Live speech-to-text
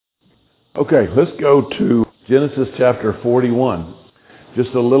Okay, let's go to Genesis chapter 41. Just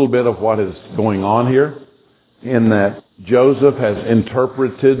a little bit of what is going on here, in that Joseph has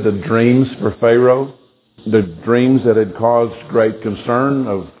interpreted the dreams for Pharaoh, the dreams that had caused great concern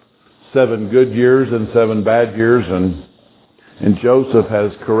of 7 good years and 7 bad years, and Joseph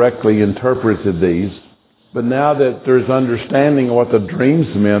has correctly interpreted these. But now that there's understanding of what the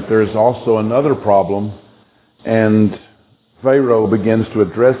dreams meant, there's also another problem, and Pharaoh begins to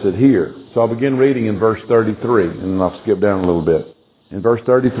address it here. So I'll begin reading in verse 33, and I'll skip down a little bit. In verse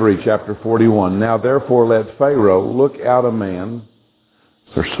 33, chapter 41, "Now therefore let Pharaoh look out a man,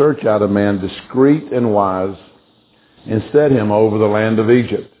 or search out a man discreet and wise, and set him over the land of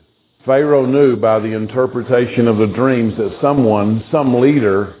Egypt." Pharaoh knew by the interpretation of the dreams that some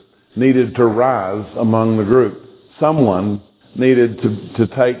leader, needed to rise among the group. Someone needed to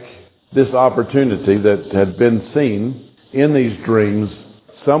take this opportunity that had been seen in these dreams.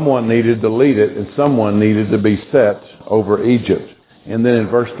 Someone needed to lead it, and someone needed to be set over Egypt. And then in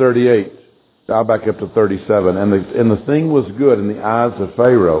verse 38, I'll back up to 37. And the thing was good in the eyes of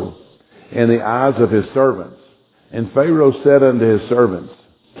Pharaoh, and the eyes of his servants. And Pharaoh said unto his servants,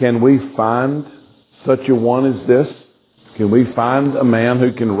 "Can we find such a one as this? Can we find a man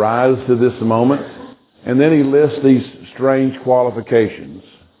who can rise to this moment?" And then he lists these strange qualifications.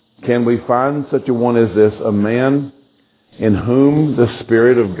 Can we find such a one as this, a man in whom the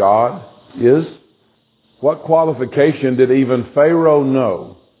Spirit of God is? What qualification did even Pharaoh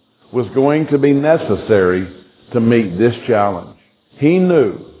know was going to be necessary to meet this challenge? He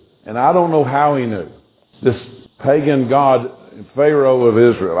knew, and I don't know how he knew, this pagan god, Pharaoh of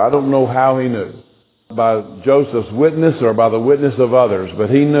Israel. I don't know how he knew, by Joseph's witness or by the witness of others, but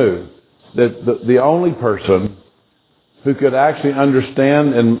he knew that the only person who could actually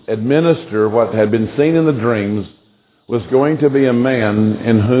understand and administer what had been seen in the dreams was going to be a man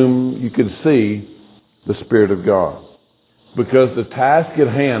in whom you could see the Spirit of God. Because the task at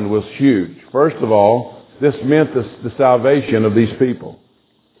hand was huge. First of all, this meant the salvation of these people.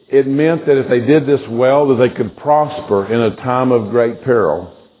 It meant that if they did this well, that they could prosper in a time of great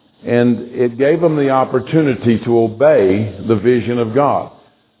peril. And it gave them the opportunity to obey the vision of God.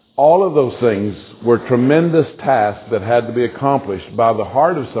 All of those things were tremendous tasks that had to be accomplished by the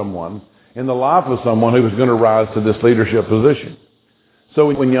heart of someone, in the life of someone who was going to rise to this leadership position.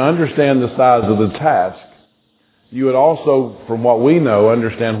 So when you understand the size of the task, you would also, from what we know,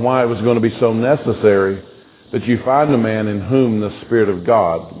 understand why it was going to be so necessary that you find a man in whom the Spirit of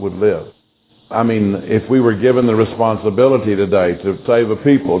God would live. I mean, if we were given the responsibility today to save a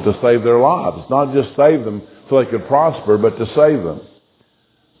people, to save their lives, not just save them so they could prosper, but to save them.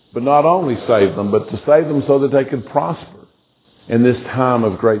 But not only save them, but to save them so that they could prosper in this time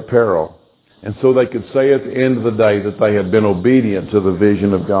of great peril. And so they could say at the end of the day that they had been obedient to the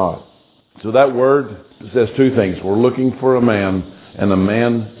vision of God. So that word says 2 things. We're looking for a man, and a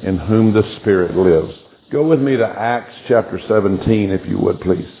man in whom the Spirit lives. Go with me to Acts chapter 17, if you would,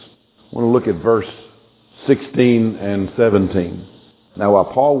 please. I want to look at verse 16 and 17. "Now while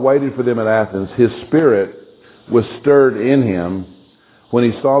Paul waited for them at Athens, his spirit was stirred in him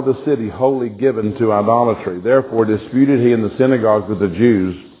when he saw the city wholly given to idolatry. Therefore disputed he in the synagogues with the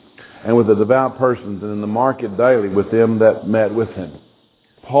Jews and with the devout persons, and in the market daily with them that met with him."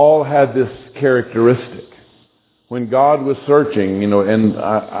 Paul had this characteristic. When God was searching, and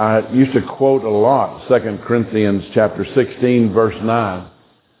I used to quote a lot 2 Corinthians chapter 16, verse 9.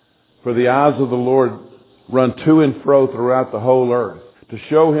 "For the eyes of the Lord run to and fro throughout the whole earth, to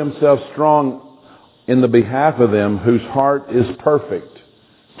show himself strong in the behalf of them whose heart is perfect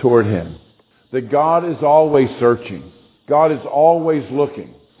toward him." That God is always searching. God is always looking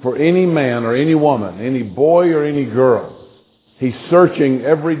for any man or any woman, any boy or any girl. He's searching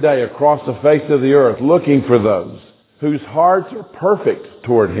every day across the face of the earth, looking for those whose hearts are perfect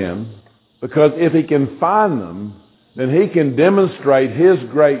toward him, because if he can find them, then he can demonstrate his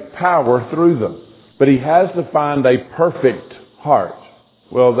great power through them. But he has to find a perfect heart.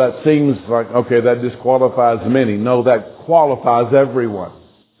 Well, that seems like, okay, that disqualifies many. No, that qualifies everyone.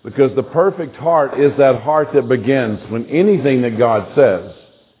 Because the perfect heart is that heart that begins when anything that God says,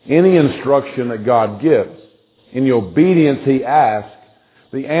 any instruction that God gives, in the obedience he asks,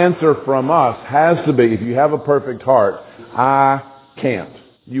 the answer from us has to be, if you have a perfect heart, I can't.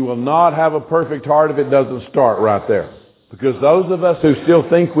 You will not have a perfect heart if it doesn't start right there. Because those of us who still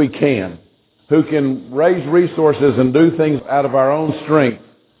think we can, who can raise resources and do things out of our own strength,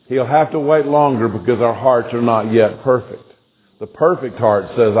 he'll have to wait longer because our hearts are not yet perfect. The perfect heart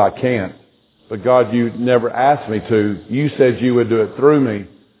says, I can't. But God, you never asked me to. You said you would do it through me.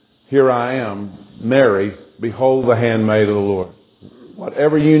 Here I am, Mary, behold the handmaid of the Lord.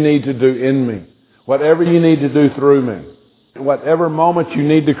 whatever you need to do in me, whatever you need to do through me, whatever moment you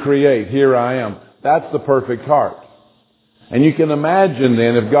need to create, here I am. That's the perfect heart. And you can imagine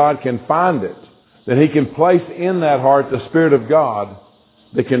then, if God can find it, that He can place in that heart the Spirit of God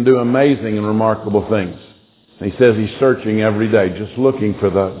that can do amazing and remarkable things. And He says He's searching every day, just looking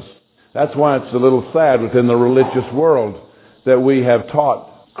for those. That's why it's a little sad within the religious world that we have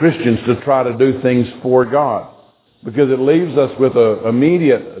taught Christians to try to do things for God. Because it leaves us with an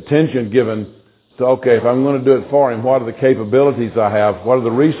immediate attention given to, okay, if I'm going to do it for Him, what are the capabilities I have? What are the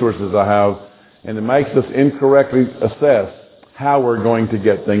resources I have? And it makes us incorrectly assess how we're going to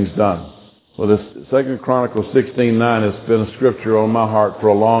get things done. Well, this 2 Chronicles 16:9 has been a scripture on my heart for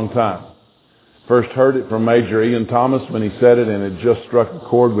a long time. First heard it from Major Ian Thomas when he said it, and it just struck a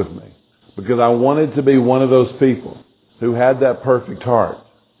chord with me. Because I wanted to be one of those people who had that perfect heart.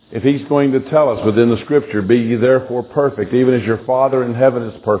 If He's going to tell us within the scripture, be ye therefore perfect, even as your Father in heaven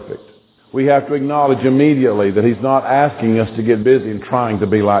is perfect, we have to acknowledge immediately that He's not asking us to get busy and trying to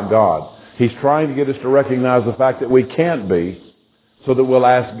be like God. He's trying to get us to recognize the fact that we can't be, so that we'll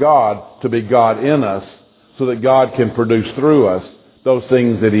ask God to be God in us, so that God can produce through us those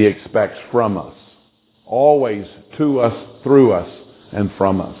things that He expects from us. Always to us, through us, and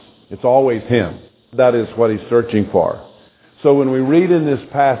from us. It's always Him. That is what He's searching for. So when we read in this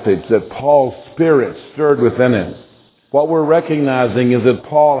passage that Paul's spirit stirred within him, what we're recognizing is that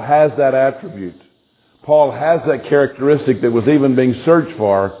Paul has that attribute. Paul has that characteristic that was even being searched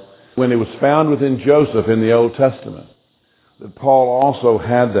for when it was found within Joseph in the Old Testament. That Paul also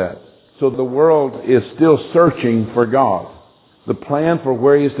had that. So the world is still searching for God. The plan for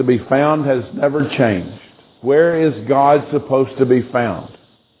where He is to be found has never changed. Where is God supposed to be found?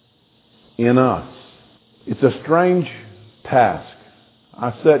 In us. It's a strange task.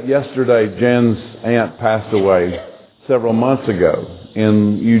 I said yesterday, Jen's aunt passed away several months ago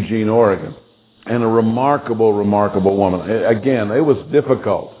in Eugene, Oregon. And a remarkable, remarkable woman. Again, it was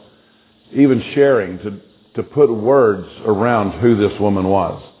difficult even sharing to put words around who this woman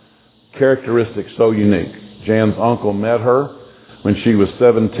was. Characteristics so unique. Jan's uncle met her when she was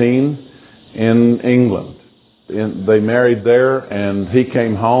 17 in England. They married there, and he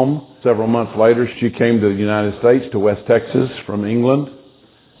came home. Several months later, she came to the United States, to West Texas from England,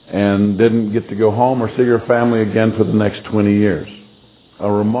 and didn't get to go home or see her family again for the next 20 years.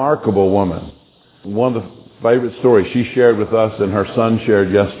 A remarkable woman. One of the favorite stories she shared with us and her son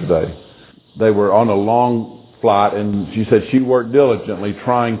shared yesterday. They were on a long flight, and she said she worked diligently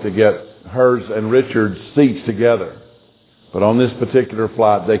trying to get hers and Richard's seats together. But on this particular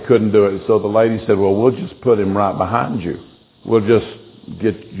flight, they couldn't do it. So the lady said, well, we'll just put him right behind you. We'll just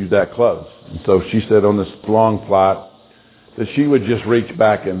get you that close. And so she said on this long flight that she would just reach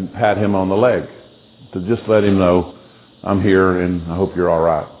back and pat him on the leg to just let him know, I'm here and I hope you're all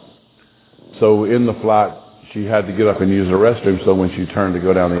right. So in the flight, she had to get up and use the restroom, so when she turned to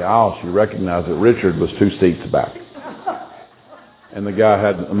go down the aisle, she recognized that Richard was 2 seats back. And the guy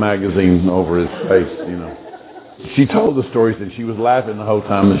had a magazine over his face, you know. She told the stories, and she was laughing the whole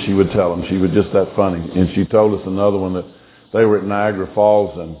time that she would tell them. She was just that funny. And she told us another one that they were at Niagara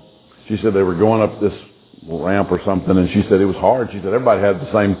Falls, and she said they were going up this ramp or something, and she said it was hard. She said everybody had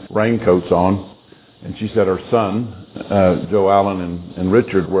the same raincoats on. And she said her son, Joe Allen and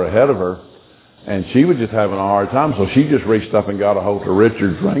Richard, were ahead of her. And she was just having a hard time, so she just reached up and got a hold of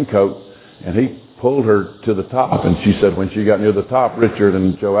Richard's raincoat, and he pulled her to the top. And she said when she got near the top, Richard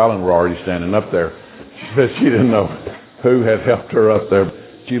and Joe Allen were already standing up there. She said she didn't know who had helped her up there.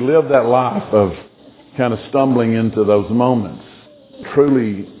 She lived that life of kind of stumbling into those moments.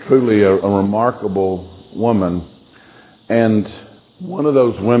 Truly, truly a remarkable woman. And one of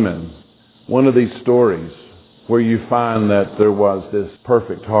those women, one of these stories where you find that there was this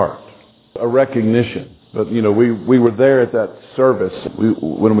perfect heart. A recognition. But, you know, we were there at that service.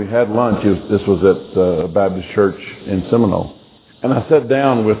 When we had lunch, this was at a Baptist church in Seminole. And I sat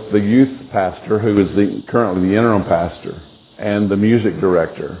down with the youth pastor, who is currently the interim pastor, and the music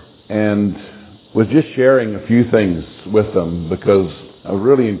director, and was just sharing a few things with them, because I was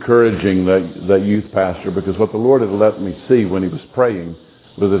really encouraging that youth pastor, because what the Lord had let me see when He was praying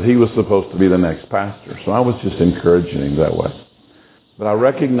was that he was supposed to be the next pastor. So I was just encouraging him that way. But I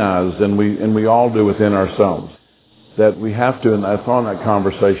recognized, and we all do within ourselves, that we have to, and I thought in that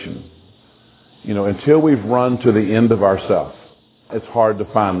conversation, you know, until we've run to the end of ourselves, it's hard to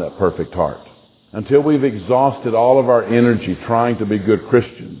find that perfect heart. Until we've exhausted all of our energy trying to be good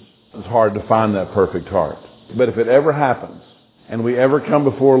Christians, it's hard to find that perfect heart. But if it ever happens, and we ever come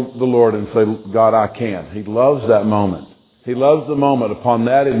before the Lord and say, God, I can't, He loves that moment. He loves the moment upon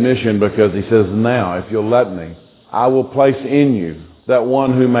that admission, because He says, now, if you'll let me, I will place in you that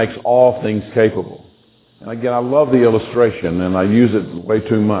one who makes all things capable. And again, I love the illustration, and I use it way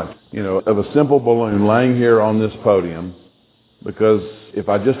too much, of a simple balloon laying here on this podium, because if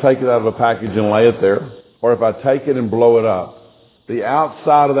I just take it out of a package and lay it there, or if I take it and blow it up, the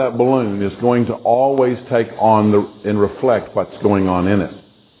outside of that balloon is going to always take on and reflect what's going on in it.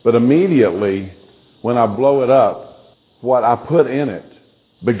 But immediately, when I blow it up, what I put in it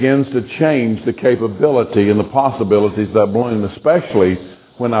begins to change the capability and the possibilities of that balloon, especially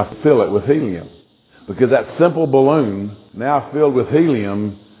when I fill it with helium. Because that simple balloon, now filled with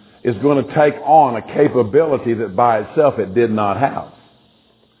helium, is going to take on a capability that by itself it did not have.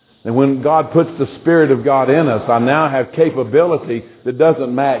 And when God puts the Spirit of God in us, I now have capability that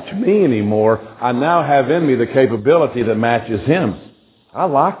doesn't match me anymore. I now have in me the capability that matches Him. I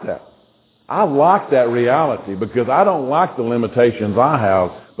like that. I like that reality because I don't like the limitations I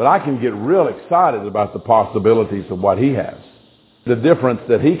have, but I can get real excited about the possibilities of what He has. The difference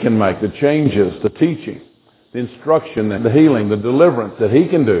that He can make, the changes, the teaching, the instruction, the healing, the deliverance that He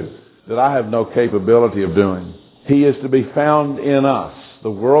can do that I have no capability of doing. He is to be found in us,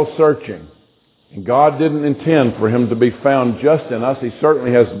 the world searching. And God didn't intend for Him to be found just in us. He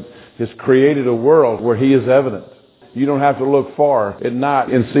certainly has created a world where He is evident. You don't have to look far at night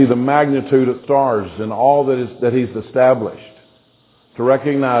and see the magnitude of stars and all that He's established to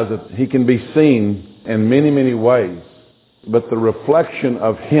recognize that He can be seen in many, many ways. But the reflection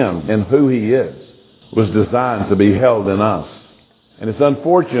of Him and who He is was designed to be held in us. And it's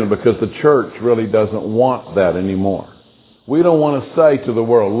unfortunate because the church really doesn't want that anymore. We don't want to say to the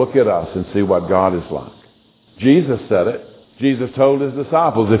world, look at us and see what God is like. Jesus said it. Jesus told His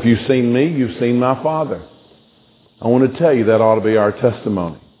disciples, if you've seen me, you've seen my Father. I want to tell you that ought to be our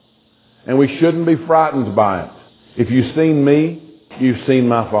testimony. And we shouldn't be frightened by it. If you've seen me, you've seen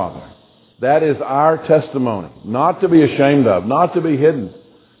my Father. That is our testimony, not to be ashamed of, not to be hidden,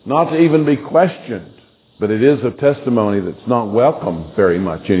 not to even be questioned. But it is a testimony that's not welcome very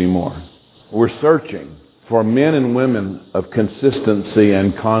much anymore. We're searching for men and women of consistency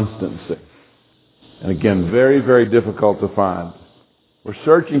and constancy. And again, very, very difficult to find. We're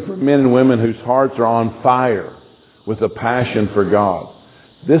searching for men and women whose hearts are on fire with a passion for God.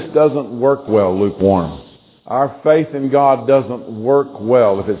 This doesn't work well lukewarm. Our faith in God doesn't work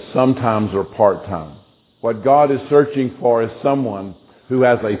well if it's sometimes or part-time. What God is searching for is someone who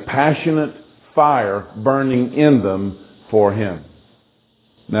has a passionate fire burning in them for Him.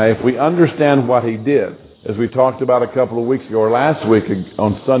 Now, if we understand what He did, as we talked about a couple of weeks ago, or last week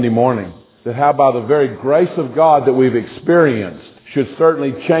on Sunday morning, that how by the very grace of God that we've experienced should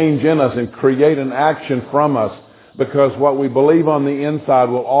certainly change in us and create an action from us, because what we believe on the inside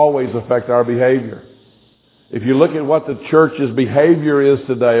will always affect our behavior. If you look at what the church's behavior is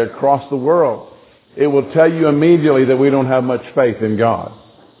today across the world, it will tell you immediately that we don't have much faith in God.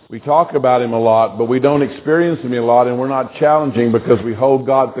 We talk about Him a lot, but we don't experience Him a lot, and we're not challenging because we hold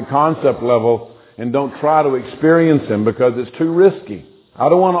God at the concept level and don't try to experience Him because it's too risky. I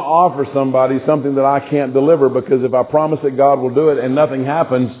don't want to offer somebody something that I can't deliver, because if I promise that God will do it and nothing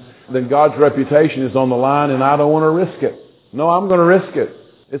happens, then God's reputation is on the line and I don't want to risk it. No, I'm going to risk it.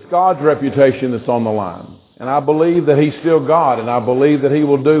 It's God's reputation that's on the line. And I believe that He's still God, and I believe that He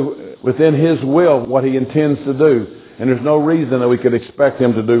will do within His will what He intends to do. And there's no reason that we could expect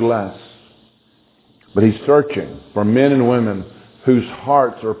Him to do less. But He's searching for men and women whose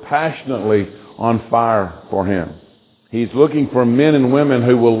hearts are passionately on fire for Him. He's looking for men and women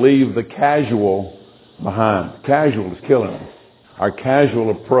who will leave the casual behind. Casual is killing us. Our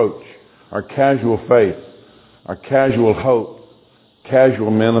casual approach, our casual faith, our casual hope,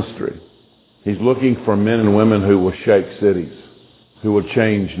 casual ministry. He's looking for men and women who will shake cities, who will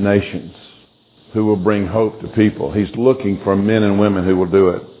change nations, who will bring hope to people. He's looking for men and women who will do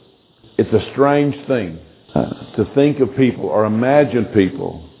it. It's a strange thing to think of people or imagine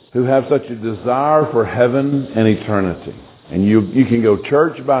people who have such a desire for heaven and eternity. And you can go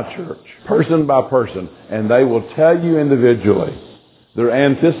church by church, person by person, and they will tell you individually their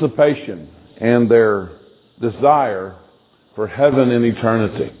anticipation and their desire for heaven and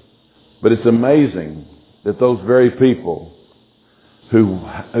eternity. But it's amazing that those very people who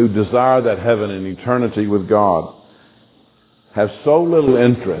desire that heaven and eternity with God have so little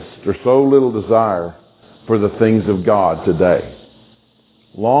interest or so little desire for the things of God today.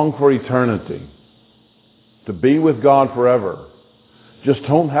 Long for eternity, to be with God forever, just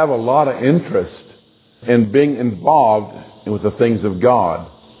don't have a lot of interest in being involved with the things of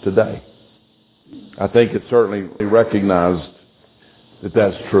God today. I think it's certainly recognized that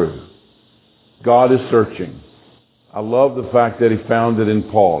that's true. God is searching. I love the fact that He found it in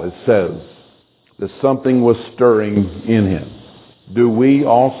Paul. It says that something was stirring in him. do we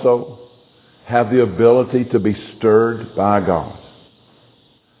also have the ability to be stirred by God,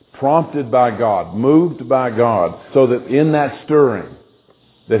 prompted by God, moved by God, so that in that stirring,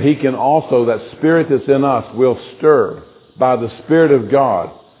 that He can also, that Spirit that's in us will stir by the Spirit of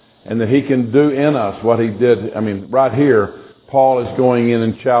God, and that He can do in us what He did. Right here, Paul is going in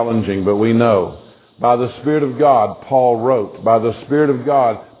and challenging, but we know by the Spirit of God, Paul wrote. By the Spirit of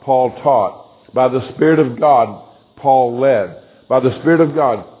God, Paul taught. By the Spirit of God, Paul led. By the Spirit of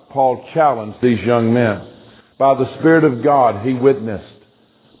God, Paul challenged these young men. By the Spirit of God, he witnessed.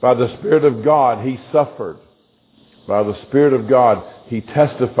 By the Spirit of God, he suffered. By the Spirit of God, he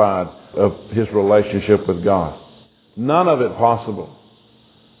testified of his relationship with God. None of it possible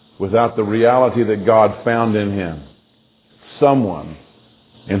without the reality that God found in him someone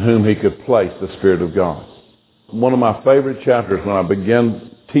in whom he could place the Spirit of God. One of my favorite chapters when I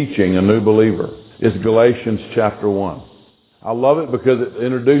began teaching a new believer is Galatians chapter 1. I love it because it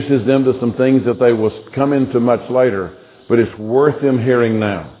introduces them to some things that they will come into much later, but it's worth them hearing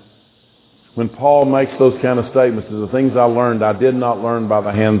now. When Paul makes those kind of statements, the things I learned, I did not learn by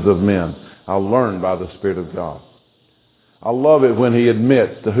the hands of men. I learned by the Spirit of God. I love it when he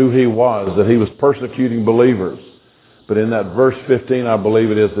admits to who he was, that he was persecuting believers. But in that verse 15, I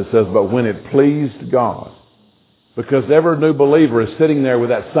believe it is, it says, but when it pleased God, because every new believer is sitting there with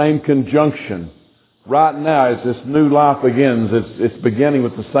that same conjunction. Right now, as this new life begins, it's beginning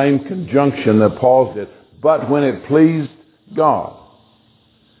with the same conjunction that Paul did. But when it pleased God,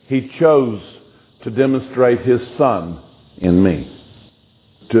 He chose to demonstrate His Son in me.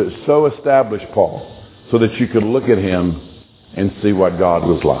 To so establish Paul, so that you could look at him and see what God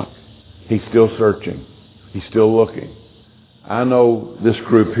was like. He's still searching. He's still looking. I know this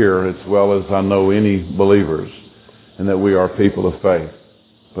group here as well as I know any believers, and that we are people of faith.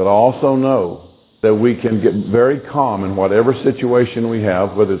 But I also know that we can get very calm in whatever situation we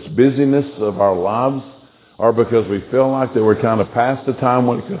have, whether it's busyness of our lives or because we feel like that we're kind of past the time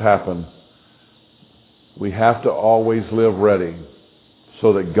when it could happen. We have to always live ready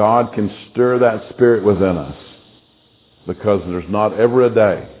so that God can stir that Spirit within us, because there's not ever a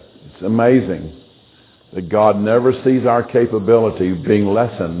day. It's amazing that God never sees our capability being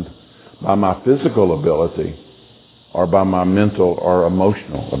lessened by my physical ability or by my mental or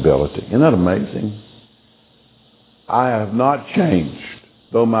emotional ability. Isn't that amazing? I have not changed.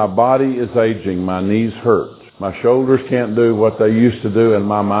 Though my body is aging, my knees hurt, my shoulders can't do what they used to do, and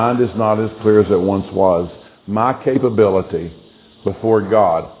my mind is not as clear as it once was, my capability before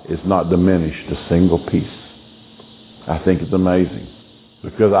God is not diminished a single piece. I think it's amazing,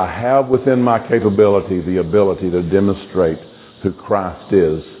 because I have within my capability the ability to demonstrate who Christ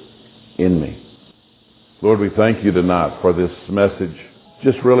is in me. Lord, we thank you tonight for this message.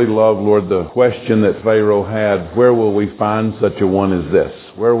 Just really love, Lord, the question that Pharaoh had, where will we find such a one as this?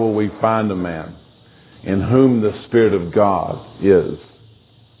 Where will we find a man in whom the Spirit of God is?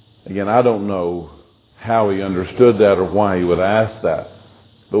 Again, I don't know how he understood that or why he would ask that,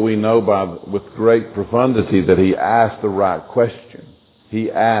 but we know with great profundity that he asked the right question.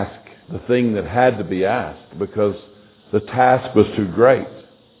 He asked the thing that had to be asked because the task was too great.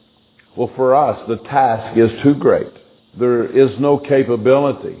 Well, for us, the task is too great. There is no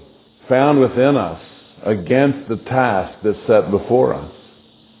capability found within us against the task that's set before us.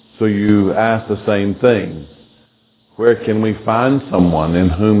 So you ask the same thing. Where can we find someone in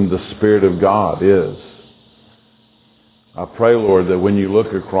whom the Spirit of God is? I pray, Lord, that when you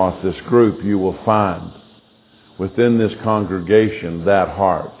look across this group, you will find within this congregation that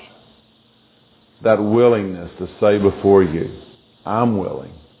heart, that willingness to say before you, I'm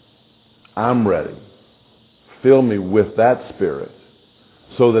willing. I'm ready. Fill me with that Spirit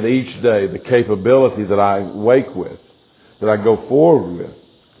so that each day the capability that I wake with, that I go forward with,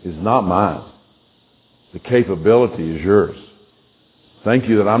 is not mine. The capability is yours. Thank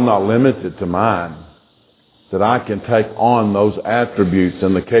you that I'm not limited to mine, that I can take on those attributes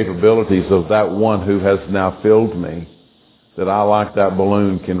and the capabilities of that one who has now filled me, that I, like that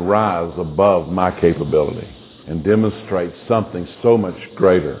balloon, can rise above my capability and demonstrate something so much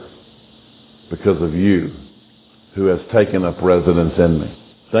greater because of you who has taken up residence in me.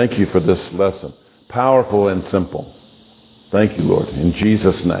 Thank you for this lesson. Powerful and simple. Thank you, Lord. In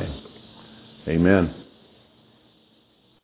Jesus' name, amen.